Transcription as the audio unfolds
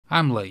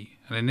I'm Lee,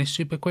 and in this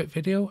super quick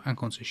video I'm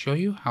going to show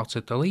you how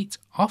to delete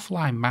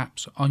offline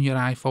maps on your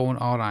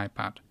iPhone or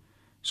iPad.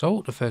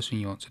 So the first thing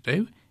you want to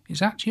do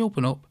is actually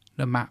open up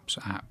the Maps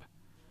app.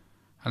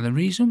 And the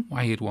reason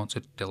why you'd want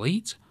to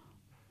delete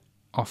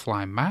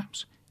offline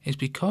maps is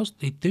because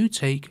they do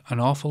take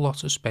an awful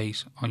lot of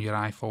space on your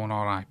iPhone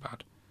or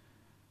iPad.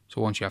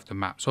 So once you have the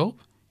maps up,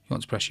 you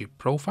want to press your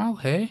profile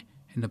here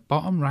in the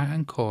bottom right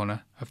hand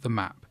corner of the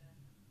map.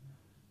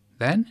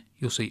 Then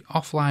you'll see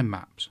offline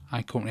maps.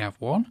 I currently have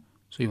one,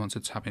 so you want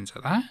to tap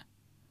into that.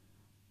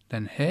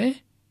 Then here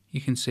you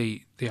can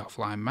see the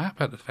offline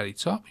map at the very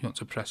top. You want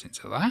to press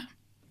into that.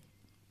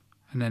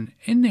 And then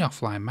in the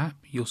offline map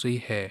you'll see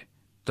here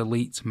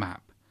delete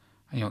map,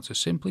 and you want to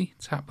simply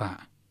tap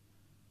that.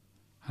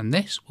 And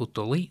this will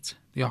delete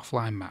the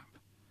offline map.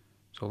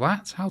 So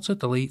that's how to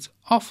delete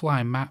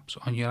offline maps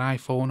on your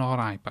iPhone or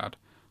iPad.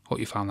 Hope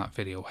you found that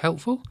video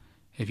helpful.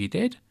 If you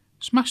did,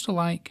 smash the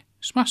like,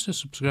 smash the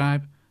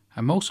subscribe,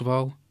 and most of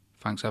all,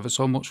 thanks ever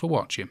so much for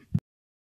watching.